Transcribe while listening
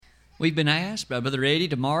We've been asked by Brother Eddie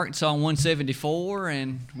to mark Psalm 174,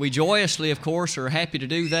 and we joyously, of course, are happy to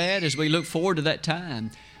do that as we look forward to that time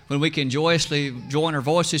when we can joyously join our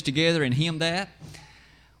voices together and hymn that.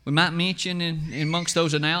 We might mention amongst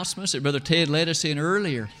those announcements that Brother Ted led us in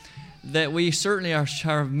earlier that we certainly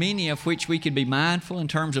are many of which we can be mindful in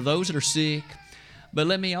terms of those that are sick. But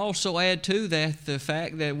let me also add to that the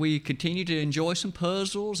fact that we continue to enjoy some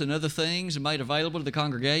puzzles and other things made available to the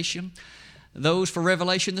congregation. Those for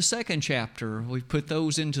Revelation, the 2nd chapter, we've put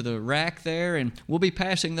those into the rack there, and we'll be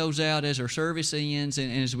passing those out as our service ends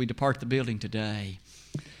and as we depart the building today.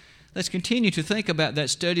 Let's continue to think about that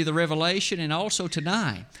study of the Revelation, and also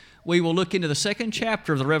tonight we will look into the 2nd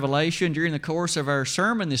chapter of the Revelation during the course of our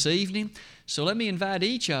sermon this evening. So let me invite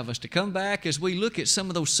each of us to come back as we look at some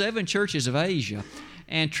of those 7 churches of Asia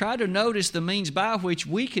and try to notice the means by which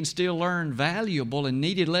we can still learn valuable and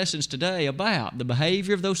needed lessons today about the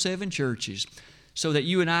behavior of those 7 churches so that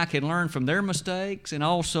you and I can learn from their mistakes and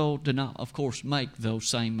also to not, of course, make those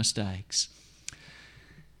same mistakes.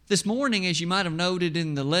 This morning, as you might have noted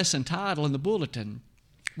in the lesson title in the bulletin,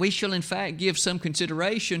 we shall in fact give some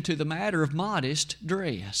consideration to the matter of modest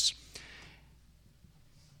dress.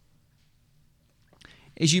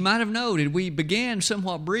 As you might have noted, we began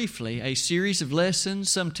somewhat briefly a series of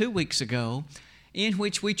lessons some 2 weeks ago in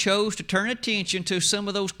which we chose to turn attention to some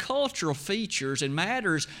of those cultural features and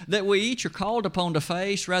matters that we each are called upon to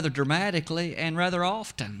face rather dramatically and rather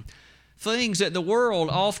often. Things that the world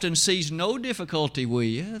often sees no difficulty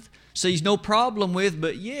with, sees no problem with,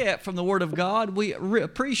 but yet from the Word of God we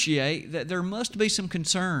appreciate that there must be some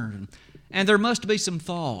concern and there must be some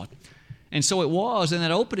thought. And so it was in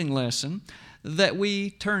that opening lesson that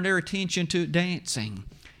we turned our attention to dancing.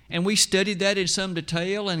 And we studied that in some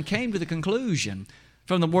detail and came to the conclusion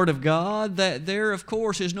from the Word of God that there, of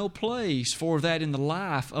course, is no place for that in the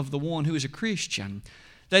life of the one who is a Christian.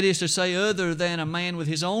 That is to say, other than a man with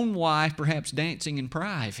his own wife perhaps dancing in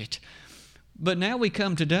private. But now we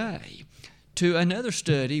come today to another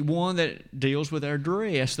study, one that deals with our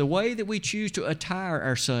dress, the way that we choose to attire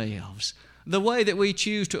ourselves, the way that we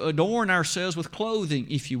choose to adorn ourselves with clothing,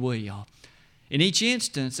 if you will. In each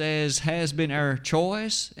instance, as has been our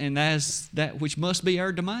choice and as that which must be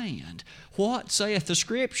our demand. What saith the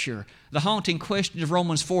Scripture? The haunting question of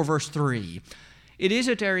Romans 4 verse 3. It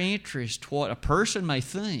isn't our interest what a person may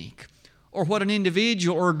think or what an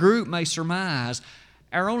individual or a group may surmise.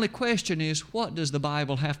 Our only question is, what does the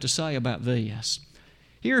Bible have to say about this?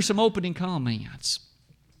 Here are some opening comments.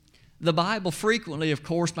 The Bible frequently, of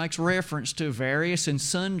course, makes reference to various and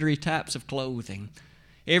sundry types of clothing.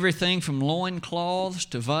 Everything from loincloths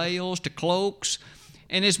to veils to cloaks.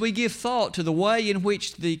 And as we give thought to the way in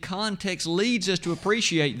which the context leads us to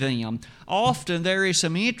appreciate them, often there is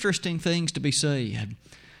some interesting things to be said.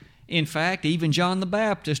 In fact, even John the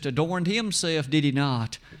Baptist adorned himself, did he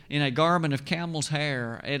not, in a garment of camel's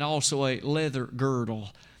hair and also a leather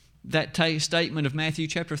girdle. That statement of Matthew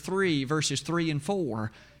chapter 3, verses 3 and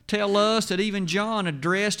 4, tell us that even John had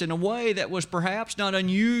dressed in a way that was perhaps not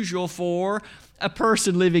unusual for a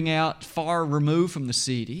person living out far removed from the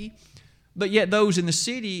city, but yet those in the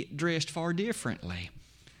city dressed far differently.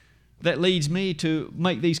 That leads me to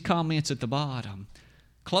make these comments at the bottom.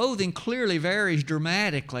 Clothing clearly varies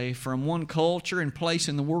dramatically from one culture and place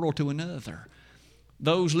in the world to another.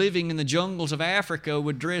 Those living in the jungles of Africa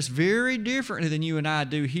would dress very differently than you and I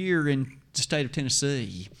do here in the state of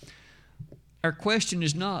Tennessee. Our question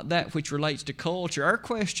is not that which relates to culture. Our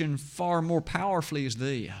question far more powerfully is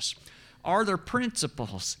this. Are there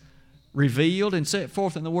principles revealed and set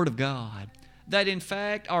forth in the Word of God that in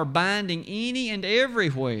fact are binding any and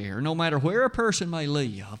everywhere, no matter where a person may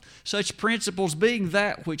live, such principles being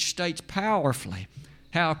that which states powerfully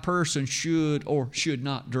how a person should or should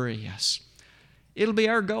not dress? It'll be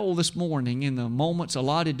our goal this morning in the moments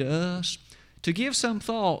allotted to us to give some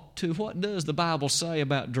thought to what does the Bible say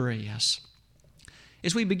about dress.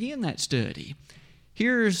 As we begin that study,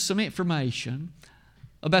 here's some information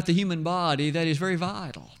about the human body that is very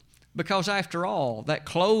vital. Because after all, that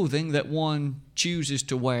clothing that one chooses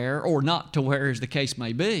to wear or not to wear as the case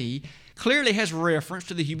may be, clearly has reference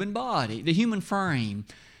to the human body, the human frame.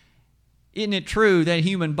 Isn't it true that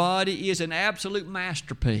human body is an absolute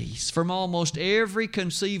masterpiece from almost every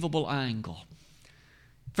conceivable angle?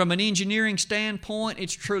 From an engineering standpoint,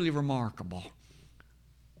 it's truly remarkable.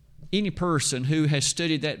 Any person who has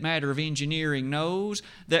studied that matter of engineering knows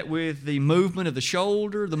that with the movement of the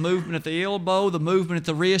shoulder, the movement at the elbow, the movement at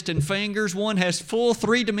the wrist and fingers, one has full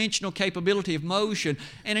three-dimensional capability of motion,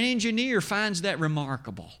 and an engineer finds that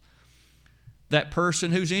remarkable. That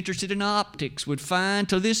person who's interested in optics would find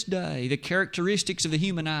to this day the characteristics of the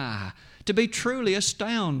human eye to be truly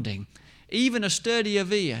astounding. Even a study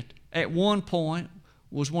of it, at one point,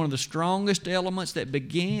 was one of the strongest elements that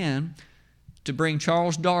began to bring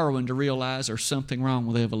Charles Darwin to realize there's something wrong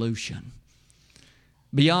with evolution.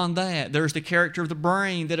 Beyond that, there's the character of the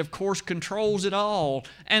brain that, of course, controls it all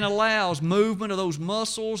and allows movement of those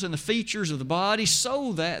muscles and the features of the body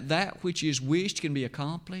so that that which is wished can be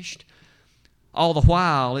accomplished. All the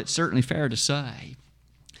while, it's certainly fair to say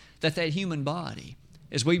that that human body,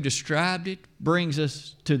 as we've described it, brings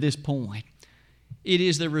us to this point. It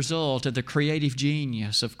is the result of the creative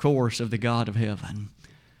genius, of course, of the God of heaven.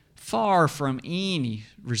 Far from any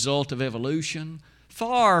result of evolution,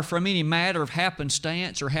 far from any matter of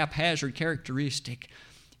happenstance or haphazard characteristic,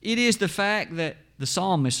 it is the fact that the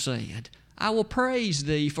psalmist said, I will praise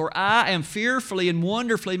Thee, for I am fearfully and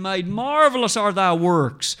wonderfully made. Marvelous are Thy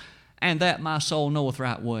works, and that my soul knoweth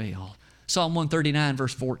right well. Psalm 139,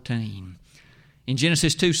 verse 14. In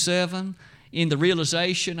Genesis 2:7, in the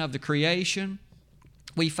realization of the creation,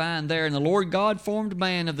 we find there, and the Lord God formed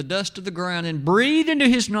man of the dust of the ground and breathed into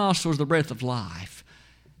his nostrils the breath of life,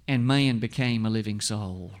 and man became a living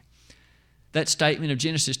soul. That statement of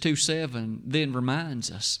Genesis 2:7 then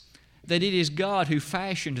reminds us that it is God who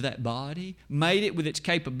fashioned that body, made it with its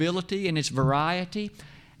capability and its variety,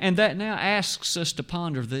 and that now asks us to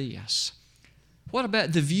ponder this. What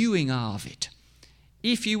about the viewing of it?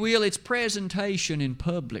 If you will, its presentation in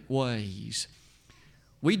public ways.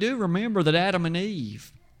 We do remember that Adam and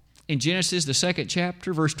Eve, in Genesis, the 2nd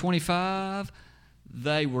chapter, verse 25,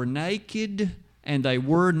 they were naked and they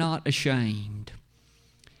were not ashamed.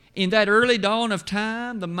 In that early dawn of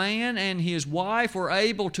time, the man and his wife were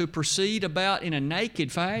able to proceed about in a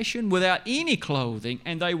naked fashion without any clothing,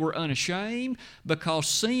 and they were unashamed because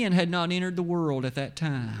sin had not entered the world at that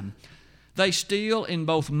time. They still, in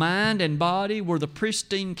both mind and body, were the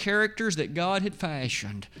pristine characters that God had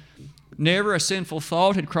fashioned. Never a sinful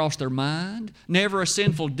thought had crossed their mind. Never a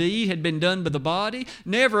sinful deed had been done by the body.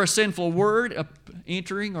 Never a sinful word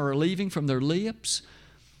entering or leaving from their lips.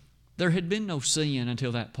 There had been no sin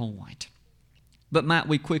until that point. But might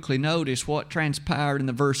we quickly notice what transpired in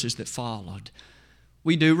the verses that followed?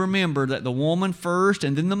 We do remember that the woman first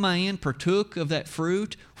and then the man partook of that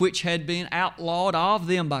fruit which had been outlawed of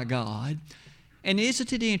them by God. And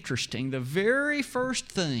isn't it interesting, the very first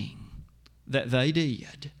thing that they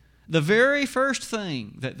did,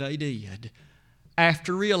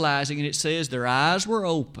 after realizing, and it says their eyes were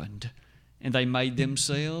opened, and they made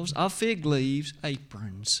themselves of fig leaves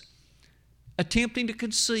aprons, attempting to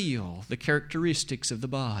conceal the characteristics of the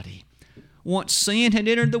body. Once sin had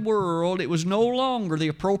entered the world, it was no longer the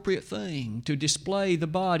appropriate thing to display the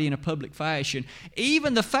body in a public fashion.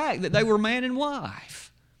 Even the fact that they were man and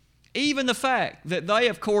wife, even the fact that they,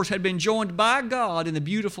 of course, had been joined by God in the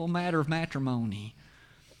beautiful matter of matrimony.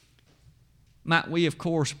 Might we, of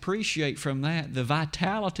course, appreciate from that the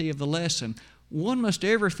vitality of the lesson. One must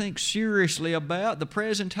ever think seriously about the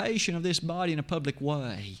presentation of this body in a public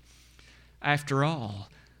way. After all,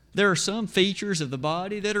 there are some features of the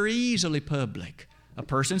body that are easily public. A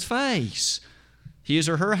person's face, his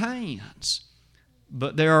or her hands.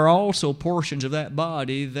 But there are also portions of that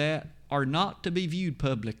body that are not to be viewed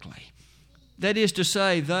publicly. That is to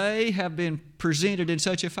say, they have been presented in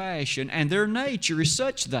such a fashion, and their nature is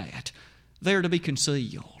such that they are to be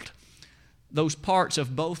concealed. Those parts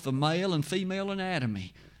of both the male and female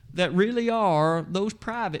anatomy that really are those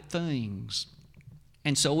private things.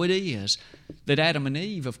 And so it is that Adam and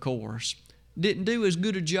Eve, of course, didn't do as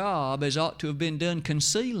good a job as ought to have been done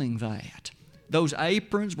concealing that. Those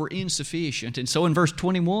aprons were insufficient. And so in verse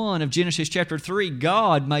 21 of Genesis chapter 3,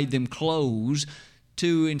 God made them clothes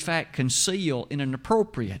to, in fact, conceal in an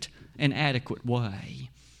appropriate and adequate way.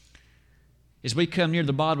 As we come near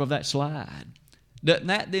the bottom of that slide, doesn't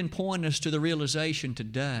that then point us to the realization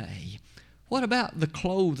today? What about the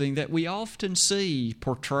clothing that we often see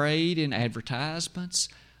portrayed in advertisements?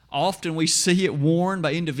 Often we see it worn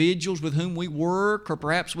by individuals with whom we work, or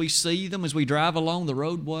perhaps we see them as we drive along the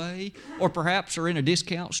roadway, or perhaps are in a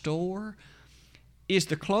discount store. Is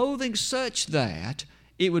the clothing such that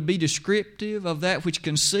it would be descriptive of that which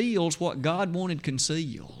conceals what God wanted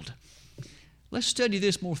concealed? Let's study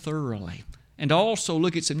this more thoroughly and also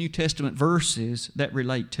look at some New Testament verses that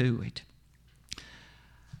relate to it.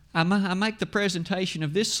 I make the presentation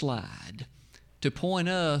of this slide to point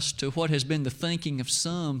us to what has been the thinking of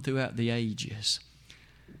some throughout the ages.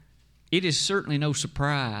 It is certainly no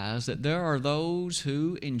surprise that there are those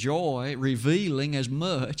who enjoy revealing as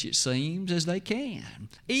much, it seems, as they can,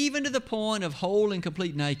 even to the point of whole and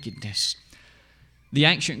complete nakedness. The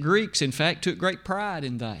ancient Greeks, in fact, took great pride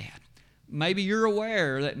in that. Maybe you're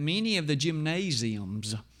aware that many of the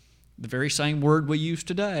gymnasiums the very same word we use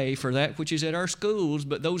today for that which is at our schools,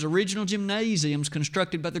 but those original gymnasiums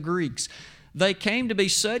constructed by the Greeks, they came to be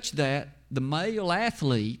such that the male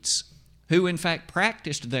athletes who in fact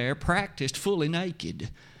practiced there practiced fully naked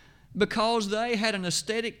because they had an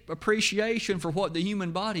aesthetic appreciation for what the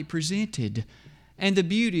human body presented and the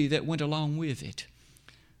beauty that went along with it.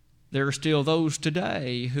 There are still those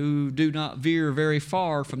today who do not veer very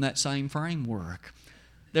far from that same framework.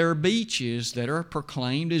 There are beaches that are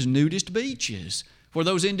proclaimed as nudist beaches, where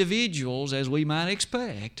those individuals, as we might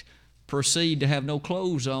expect, proceed to have no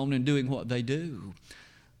clothes on and doing what they do.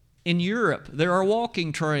 In Europe, there are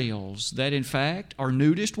walking trails that, in fact, are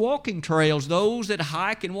nudist walking trails. Those that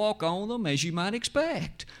hike and walk on them, as you might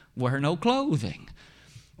expect, wear no clothing.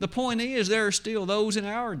 The point is, there are still those in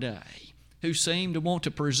our day who seem to want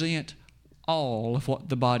to present all of what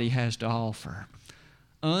the body has to offer,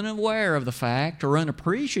 unaware of the fact or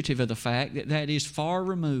unappreciative of the fact that that is far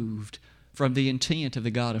removed from the intent of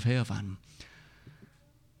the God of heaven.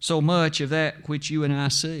 So much of that which you and I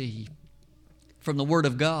see from the Word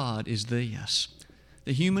of God is this: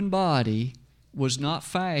 the human body was not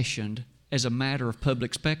fashioned as a matter of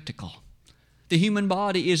public spectacle. The human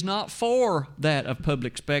body is not for that of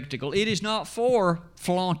public spectacle. It is not for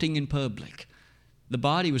flaunting in public. The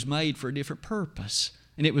body was made for a different purpose,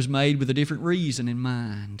 and it was made with a different reason in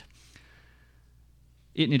mind.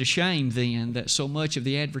 Isn't it a shame then that so much of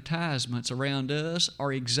the advertisements around us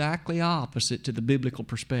are exactly opposite to the biblical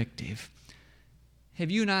perspective? Have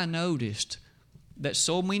you and I noticed that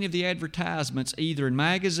so many of the advertisements, either in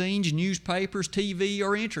magazines, newspapers, TV,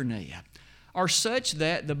 or internet, are such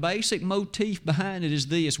that the basic motif behind it is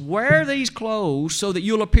this: wear these clothes so that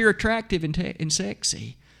you'll appear attractive and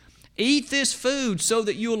sexy. Eat this food so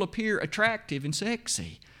that you'll appear attractive and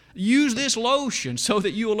sexy. Use this lotion so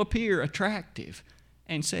that you'll appear attractive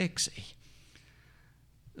and sexy.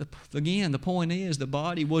 Again, the point is, the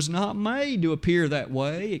body was not made to appear that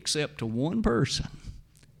way except to one person,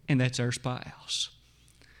 and that's our spouse.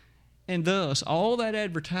 And thus, all that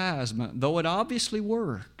advertisement, though it obviously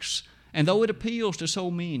works, and though it appeals to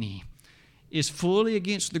so many, is fully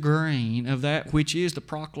against the grain of that which is the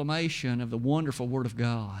proclamation of the wonderful Word of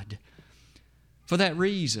God. For that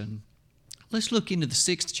reason, let's look into the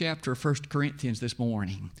 6th chapter of 1 Corinthians this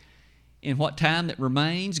morning, in what time that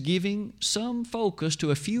remains, giving some focus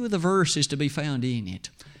to a few of the verses to be found in it,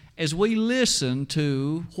 as we listen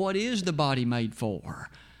to what is the body made for,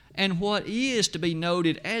 and what is to be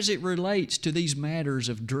noted as it relates to these matters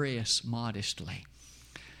of dress modestly.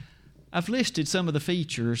 I've listed some of the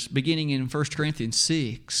features beginning in 1 Corinthians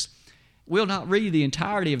 6. We'll not read the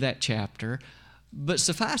entirety of that chapter, but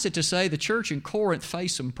suffice it to say the church in Corinth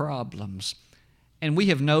faced some problems, and we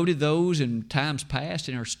have noted those in times past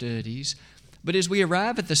in our studies. But as we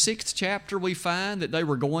arrive at the 6th chapter, we find that they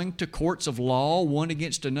were going to courts of law, one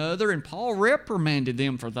against another, and Paul reprimanded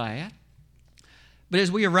them for that. But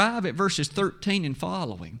as we arrive at verses 13 and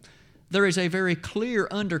following, there is a very clear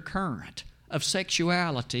undercurrent of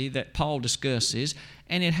sexuality that Paul discusses,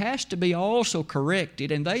 and it has to be also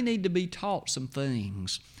corrected, and they need to be taught some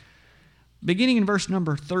things. Beginning in verse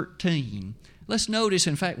number 13, let's notice,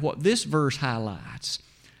 in fact, what this verse highlights.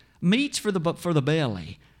 Meats for the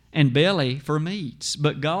belly, and belly for meats,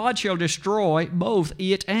 but God shall destroy both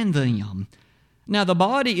it and them. Now the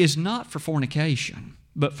body is not for fornication,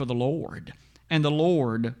 but for the Lord, and the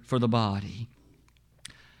Lord for the body.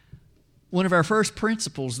 One of our first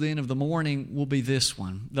principles then of the morning will be this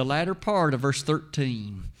one, the latter part of verse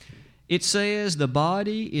 13. It says, the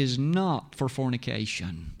body is not for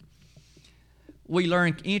fornication. We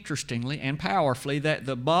learn interestingly and powerfully that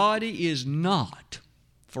the body is not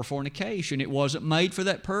for fornication. It wasn't made for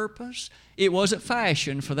that purpose. It wasn't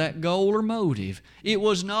fashioned for that goal or motive. It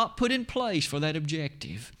was not put in place for that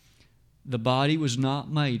objective. The body was not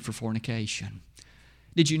made for fornication.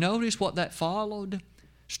 Did you notice what that followed?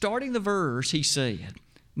 Starting the verse, he said,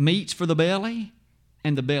 meats for the belly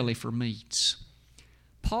and the belly for meats.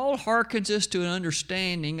 Paul hearkens us to an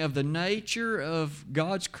understanding of the nature of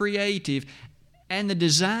God's creative and the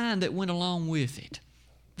design that went along with it.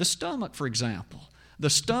 The stomach, for example. The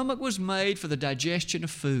stomach was made for the digestion of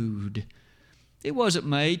food. It wasn't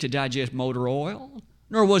made to digest motor oil,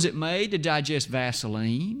 nor was it made to digest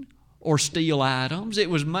Vaseline or steel items. It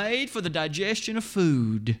was made for the digestion of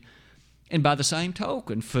food. And by the same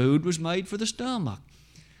token, food was made for the stomach.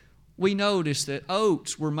 We notice that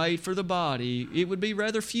oats were made for the body. It would be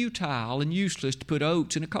rather futile and useless to put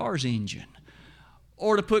oats in a car's engine,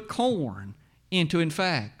 or to put corn into, in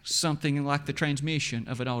fact, something like the transmission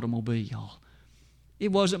of an automobile.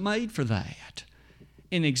 It wasn't made for that.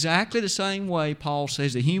 In exactly the same way, Paul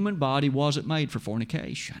says the human body wasn't made for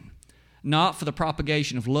fornication. not for the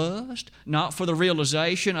propagation of lust, not for the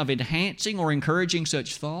realization of enhancing or encouraging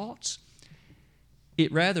such thoughts.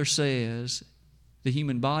 It rather says the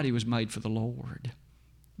human body was made for the Lord.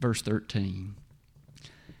 Verse 13.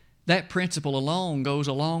 That principle alone goes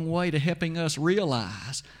a long way to helping us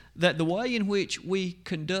realize that the way in which we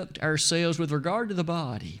conduct ourselves with regard to the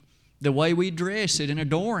body, the way we dress it and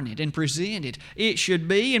adorn it and present it, it should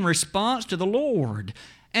be in response to the Lord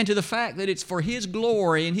and to the fact that it's for His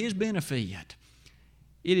glory and His benefit.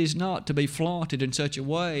 It is not to be flaunted in such a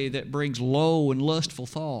way that brings low and lustful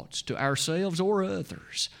thoughts to ourselves or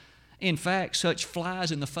others. In fact, such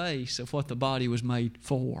flies in the face of what the body was made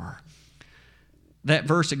for. That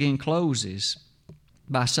verse again closes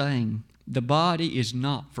by saying, the body is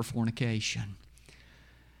not for fornication.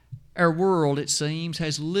 Our world, it seems,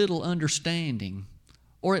 has little understanding,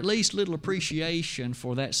 or at least little appreciation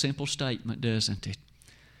for that simple statement, doesn't it?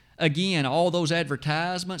 Again, all those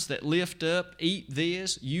advertisements that lift up, eat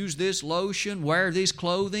this, use this lotion, wear this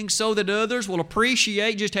clothing, so that others will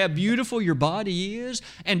appreciate just how beautiful your body is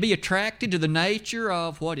and be attracted to the nature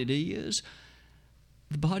of what it is.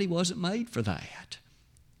 The body wasn't made for that.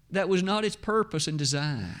 That was not its purpose and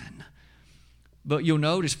design. But you'll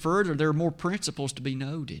notice further there are more principles to be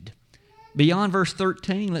noted. Beyond verse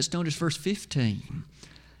 13, let's notice verse 15.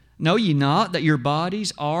 Know ye not that your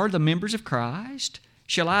bodies are the members of Christ?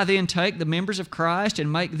 Shall I then take the members of Christ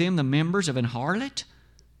and make them the members of an harlot?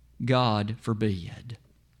 God forbid.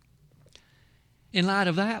 In light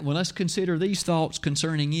of that, well, let's consider these thoughts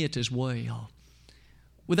concerning it as well.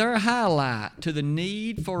 With our highlight to the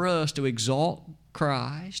need for us to exalt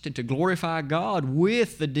Christ and to glorify God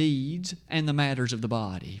with the deeds and the matters of the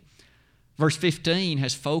body. Verse 15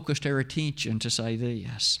 has focused our attention to say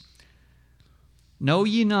this. Know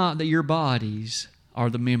ye not that your bodies are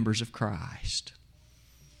the members of Christ?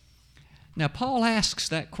 Now, Paul asks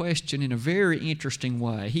that question in a very interesting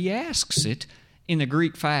way. He asks it in the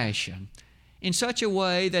Greek fashion, in such a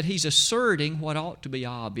way that he's asserting what ought to be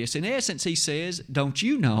obvious. In essence, he says, don't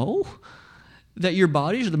you know that your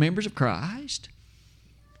bodies are the members of Christ?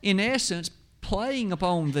 In essence, playing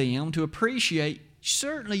upon them to appreciate,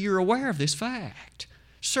 certainly you're aware of this fact.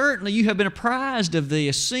 Certainly you have been apprised of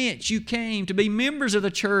this since you came to be members of the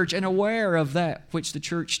church and aware of that which the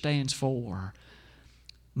church stands for.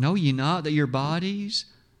 Know ye not that your bodies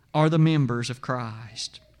are the members of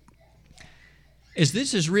Christ? As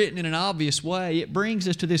this is written in an obvious way, it brings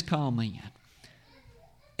us to this comment.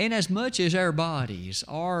 Inasmuch as our bodies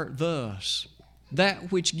are thus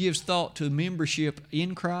that which gives thought to membership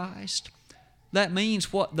in Christ, that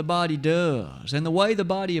means what the body does and the way the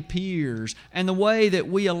body appears and the way that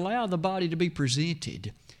we allow the body to be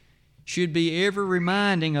presented should be ever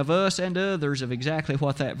reminding of us and others of exactly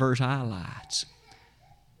what that verse highlights.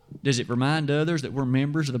 Does it remind others that we're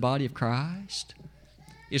members of the body of Christ?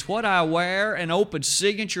 Is what I wear an open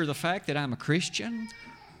signature of the fact that I'm a Christian?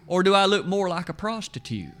 Or do I look more like a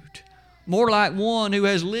prostitute? More like one who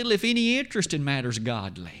has little, if any, interest in matters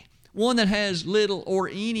godly? One that has little or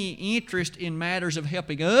any interest in matters of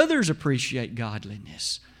helping others appreciate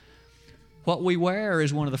godliness? What we wear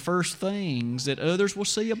is one of the first things that others will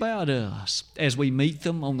see about us as we meet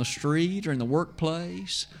them on the street or in the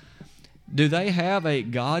workplace. Do they have a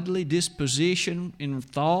godly disposition in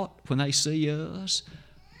thought when they see us?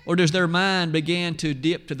 Or does their mind begin to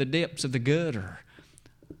dip to the depths of the gutter?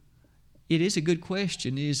 It is a good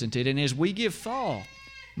question, isn't it? And as we give thought,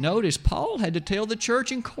 notice Paul had to tell the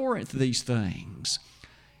church in Corinth these things.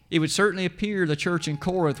 It would certainly appear the church in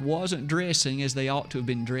Corinth wasn't dressing as they ought to have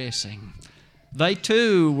been dressing. They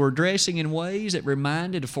too were dressing in ways that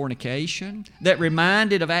reminded of fornication, that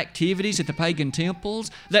reminded of activities at the pagan temples,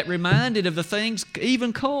 that reminded of the things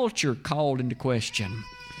even culture called into question.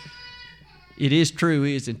 It is true,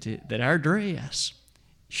 isn't it, that our dress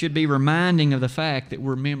should be reminding of the fact that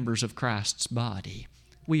we're members of Christ's body.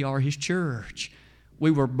 We are His church.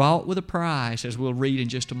 We were bought with a price, as we'll read in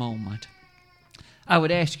just a moment. I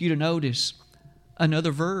would ask you to notice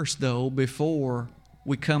another verse, though, before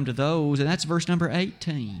we come to those, and that's verse number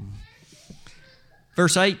 18.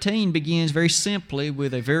 Verse 18 begins very simply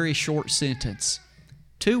with a very short sentence.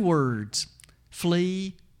 2 words,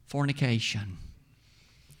 flee fornication.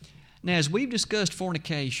 Now, as we've discussed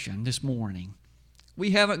fornication this morning,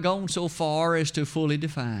 we haven't gone so far as to fully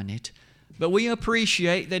define it, but we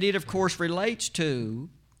appreciate that it, of course, relates to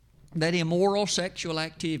that immoral sexual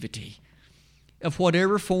activity of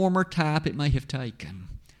whatever form or type it may have taken.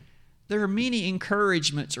 There are many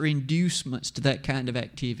encouragements or inducements to that kind of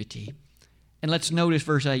activity. And let's notice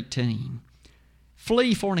verse 18.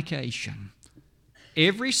 Flee fornication.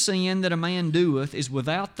 Every sin that a man doeth is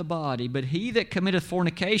without the body, but he that committeth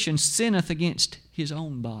fornication sinneth against his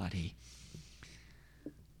own body.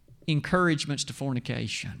 Encouragements to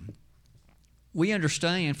fornication. We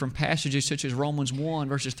understand from passages such as Romans 1,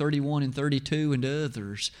 verses 31 and 32 and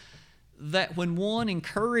others, that when one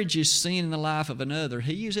encourages sin in the life of another,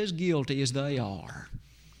 he is as guilty as they are.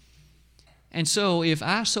 And so if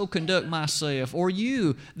I so conduct myself, or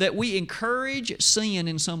you, that we encourage sin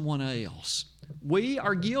in someone else, we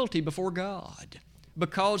are guilty before God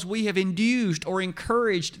because we have induced or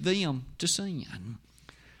encouraged them to sin.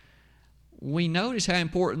 We notice how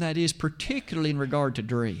important that is, particularly in regard to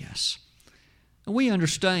dress. We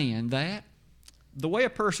understand that the way a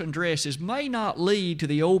person dresses may not lead to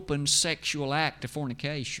the open sexual act of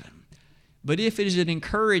fornication, but if it is an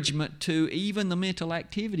encouragement to even the mental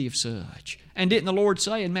activity of such. And didn't the Lord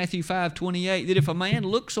say in Matthew 5:28 that if a man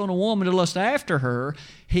looks on a woman to lust after her,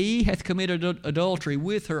 he hath committed adultery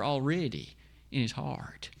with her already in his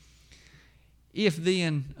heart? If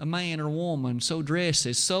then a man or woman so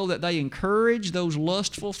dresses so that they encourage those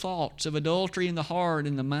lustful thoughts of adultery in the heart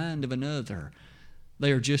and the mind of another,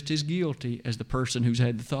 they are just as guilty as the person who's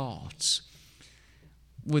had the thoughts.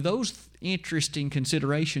 With those interesting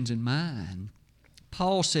considerations in mind,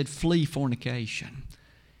 Paul said, flee fornication.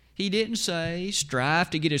 He didn't say, strive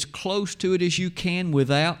to get as close to it as you can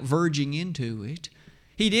without verging into it.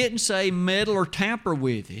 He didn't say, meddle or tamper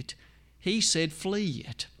with it. He said, flee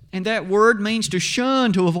it. And that word means to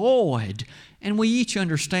shun, to avoid. And we each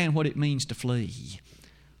understand what it means to flee.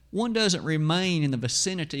 One doesn't remain in the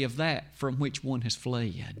vicinity of that from which one has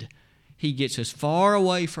fled. He gets as far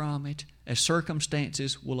away from it as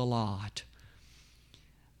circumstances will allot.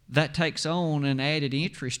 That takes on an added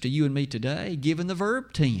interest to you and me today, given the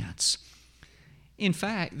verb tense. In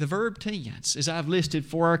fact, the verb tense, as I've listed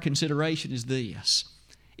for our consideration, is this.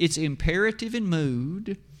 It's imperative in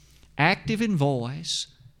mood, active in voice,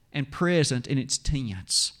 and present in its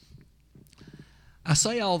tense. I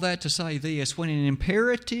say all that to say this. When an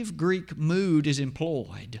imperative Greek mood is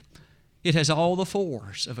employed, it has all the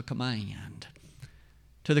force of a command.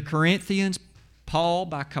 To the Corinthians, Paul,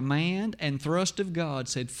 by command and thrust of God,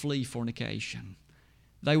 said, flee fornication.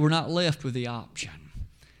 They were not left with the option.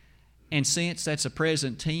 And since that's a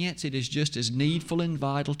present tense, it is just as needful and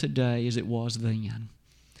vital today as it was then.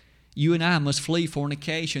 You and I must flee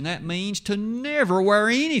fornication. That means to never wear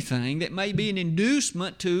anything that may be an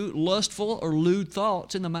inducement to lustful or lewd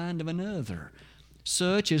thoughts in the mind of another.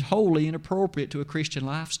 Such is wholly inappropriate to a Christian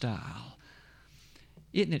lifestyle.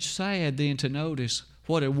 Isn't it sad then to notice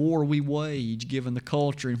what a war we wage given the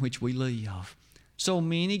culture in which we live? So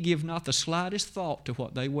many give not the slightest thought to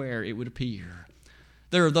what they wear, it would appear.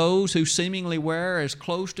 There are those who seemingly wear as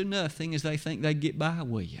close to nothing as they think they get by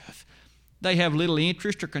with. They have little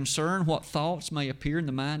interest or concern what thoughts may appear in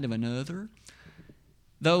the mind of another.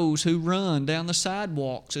 Those who run down the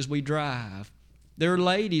sidewalks as we drive. There are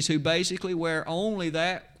ladies who basically wear only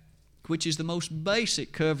that which is the most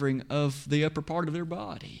basic covering of the upper part of their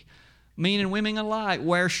body. Men and women alike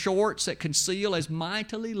wear shorts that conceal as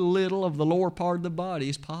mightily little of the lower part of the body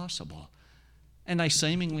as possible. And they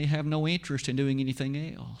seemingly have no interest in doing anything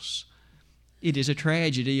else. It is a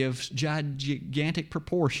tragedy of gigantic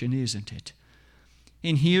proportion, isn't it?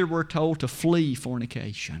 And here we're told to flee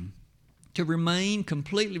fornication, to remain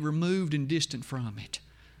completely removed and distant from it.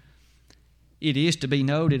 It is to be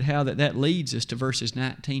noted how that leads us to verses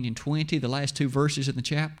 19 and 20, the last two verses in the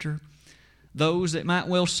chapter. Those that might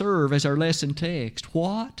well serve as our lesson text.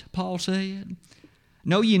 What? Paul said.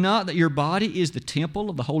 Know ye not that your body is the temple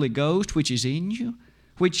of the Holy Ghost which is in you,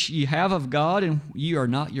 which ye have of God, and ye are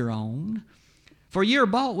not your own? For ye are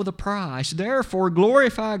bought with a price. Therefore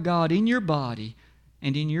glorify God in your body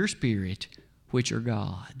and in your spirit, which are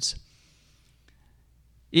God's.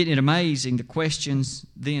 Isn't it amazing the questions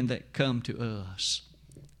then that come to us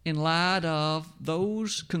in light of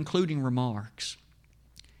those concluding remarks?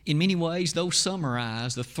 In many ways, those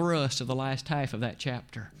summarize the thrust of the last half of that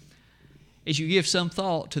chapter. As you give some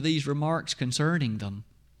thought to these remarks concerning them,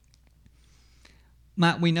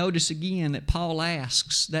 might we notice again that Paul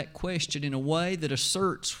asks that question in a way that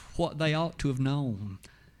asserts what they ought to have known.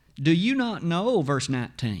 Do you not know, verse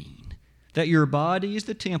 19, that your body is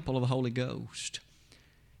the temple of the Holy Ghost?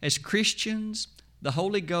 As Christians, the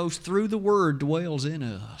Holy Ghost through the Word dwells in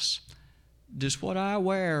us. Does what I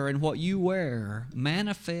wear and what you wear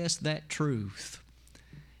manifest that truth?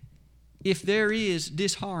 If there is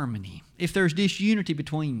disharmony, if there's disunity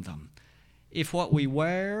between them, if what we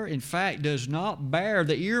wear, in fact, does not bear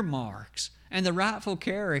the earmarks and the rightful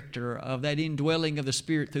character of that indwelling of the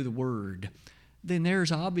Spirit through the Word, then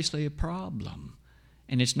there's obviously a problem.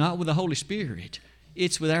 And it's not with the Holy Spirit.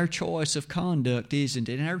 It's with our choice of conduct, isn't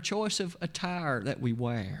it? And our choice of attire that we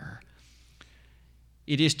wear.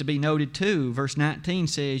 It is to be noted too, verse 19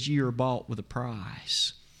 says, "You are bought with a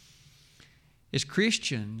price." As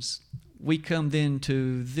Christians, we come then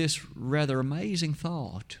to this rather amazing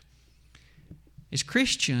thought. As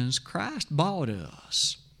Christians, Christ bought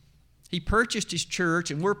us. He purchased His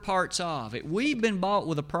church, and we're parts of it. We've been bought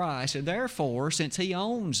with a price, and therefore, since He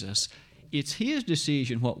owns us, it's His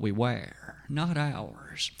decision what we wear, not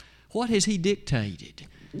ours. What has He dictated?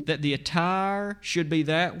 That the attire should be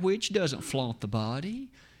that which doesn't flaunt the body.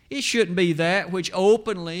 It shouldn't be that which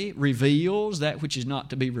openly reveals that which is not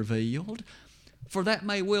to be revealed, for that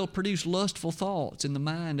may well produce lustful thoughts in the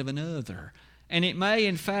mind of another. And it may,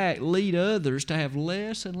 in fact, lead others to have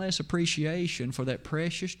less and less appreciation for that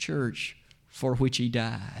precious church for which He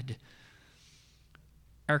died.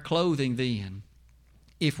 Our clothing, then,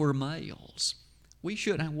 if we're males, we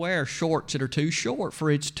shouldn't wear shorts that are too short, for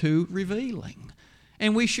it's too revealing.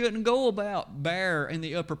 And we shouldn't go about bare in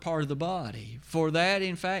the upper part of the body, for that,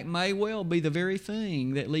 in fact, may well be the very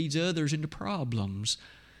thing that leads others into problems.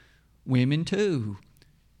 Women, too.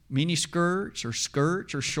 Mini skirts or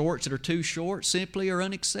shorts that are too short simply are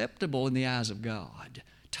unacceptable in the eyes of God.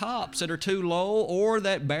 Tops that are too low or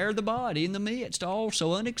that bare the body in the midst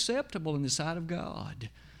also unacceptable in the sight of God.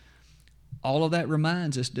 All of that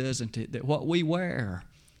reminds us, doesn't it, that what we wear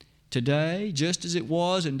today, just as it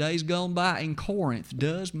was in days gone by in Corinth,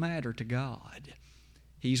 does matter to God.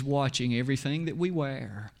 He's watching everything that we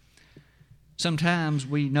wear. Sometimes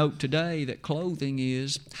we note today that clothing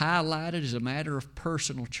is highlighted as a matter of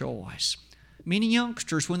personal choice. Many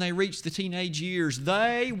youngsters, when they reach the teenage years,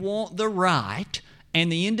 they want the right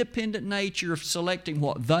and the independent nature of selecting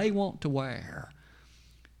what they want to wear.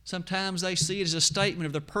 Sometimes they see it as a statement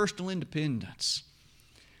of their personal independence.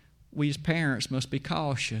 We as parents must be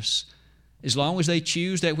cautious. As long as they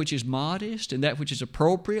choose that which is modest and that which is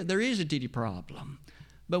appropriate, there isn't any problem.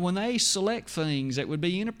 But when they select things that would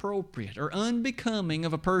be inappropriate or unbecoming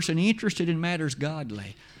of a person interested in matters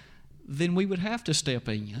godly, then we would have to step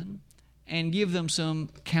in and give them some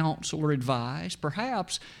counsel or advice,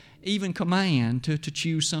 perhaps even command to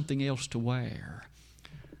choose something else to wear.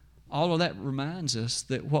 All of that reminds us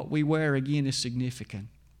that what we wear, again, is significant.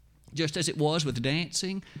 Just as it was with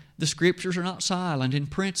dancing, the Scriptures are not silent in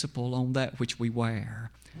principle on that which we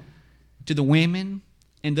wear. To the women,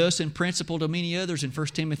 and thus in principle to many others in 1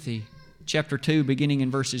 Timothy chapter 2, beginning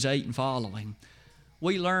in verses 8 and following,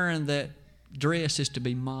 we learn that dress is to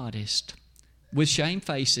be modest, with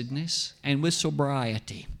shamefacedness and with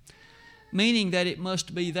sobriety, meaning that it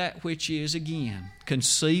must be that which is, again,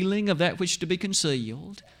 concealing of that which is to be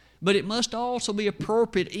concealed, but it must also be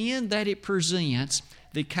appropriate in that it presents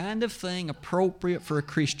the kind of thing appropriate for a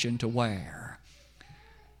Christian to wear.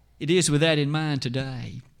 It is with that in mind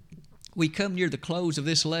today. We come near the close of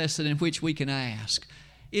this lesson in which we can ask,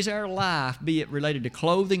 is our life, be it related to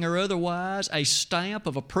clothing or otherwise, a stamp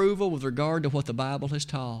of approval with regard to what the Bible has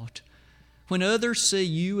taught? When others see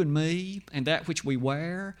you and me and that which we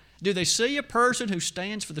wear, do they see a person who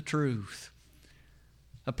stands for the truth?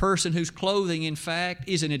 A person whose clothing, in fact,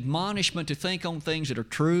 is an admonishment to think on things that are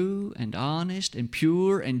true and honest and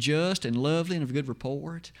pure and just and lovely and of good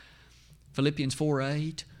report? Philippians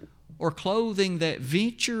 4:8. Or clothing that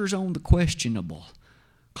ventures on the questionable,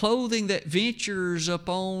 clothing that ventures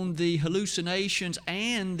upon the hallucinations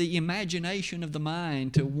and the imagination of the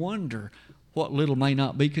mind to wonder what little may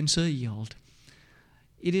not be concealed.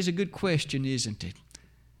 It is a good question, isn't it?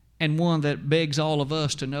 And one that begs all of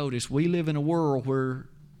us to notice. We live in a world where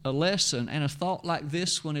a lesson and a thought like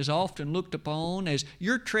this one is often looked upon as,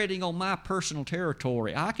 you're treading on my personal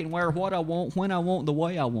territory. I can wear what I want, when I want, the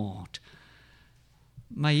way I want.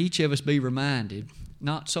 May each of us be reminded,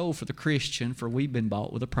 not so for the Christian, for we've been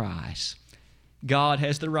bought with a price. God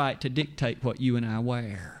has the right to dictate what you and I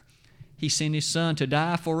wear. He sent His Son to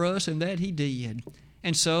die for us, and that He did.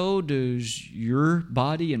 And so does your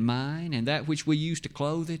body and mine, and that which we use to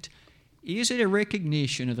clothe it. Is it a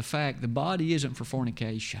recognition of the fact the body isn't for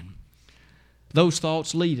fornication? Those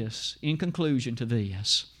thoughts lead us, in conclusion, to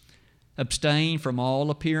this. Abstain from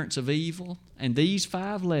all appearance of evil, and these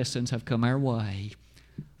 5 lessons have come our way.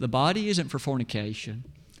 The body isn't for fornication.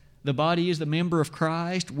 The body is the member of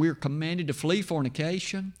Christ. We're commanded to flee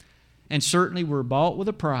fornication. And certainly we're bought with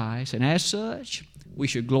a price. And as such, we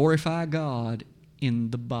should glorify God in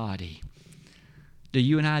the body. Do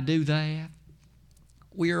you and I do that?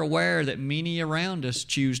 We are aware that many around us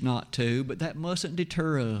choose not to, but that mustn't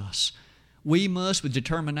deter us. We must, with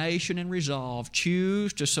determination and resolve,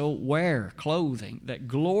 choose to so wear clothing that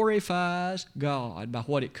glorifies God by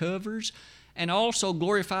what it covers and also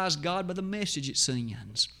glorifies God by the message it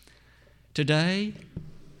sends. Today,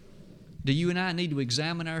 do you and I need to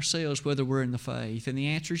examine ourselves whether we're in the faith? And the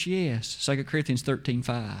answer is yes. 2 Corinthians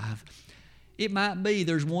 13:5. It might be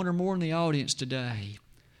there's one or more in the audience today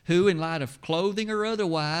who, in light of clothing or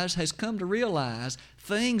otherwise, has come to realize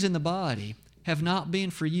things in the body have not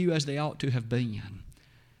been for you as they ought to have been.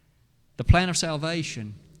 The plan of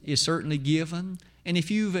salvation is certainly given, and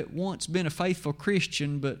if you've at once been a faithful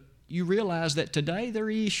Christian, but you realize that today there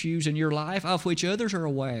are issues in your life of which others are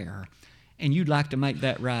aware, and you'd like to make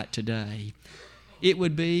that right today, it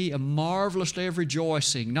would be a marvelous day of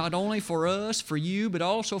rejoicing, not only for us, for you, but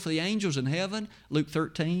also for the angels in heaven. Luke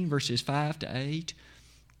 13, verses 5 to 8.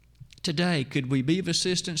 Today, could we be of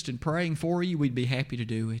assistance in praying for you? We'd be happy to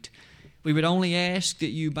do it. We would only ask that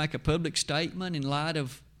you make a public statement in light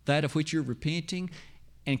of that of which you're repenting,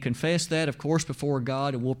 and confess that, of course, before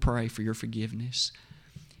God, and we'll pray for your forgiveness.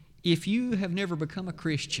 If you have never become a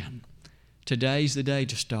Christian, today's the day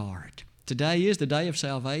to start. Today is the day of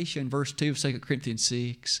salvation, verse 2 of 2 Corinthians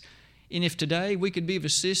 6. And if today we could be of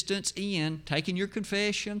assistance in taking your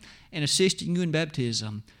confession and assisting you in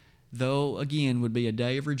baptism, though, again, would be a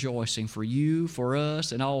day of rejoicing for you, for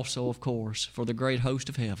us, and also, of course, for the great host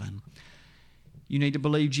of heaven. You need to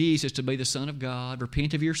believe Jesus to be the Son of God,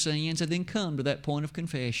 repent of your sins, and then come to that point of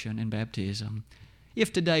confession and baptism.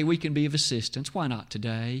 If today we can be of assistance, why not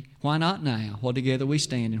today? Why not now, while together we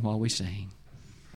stand and while we sing?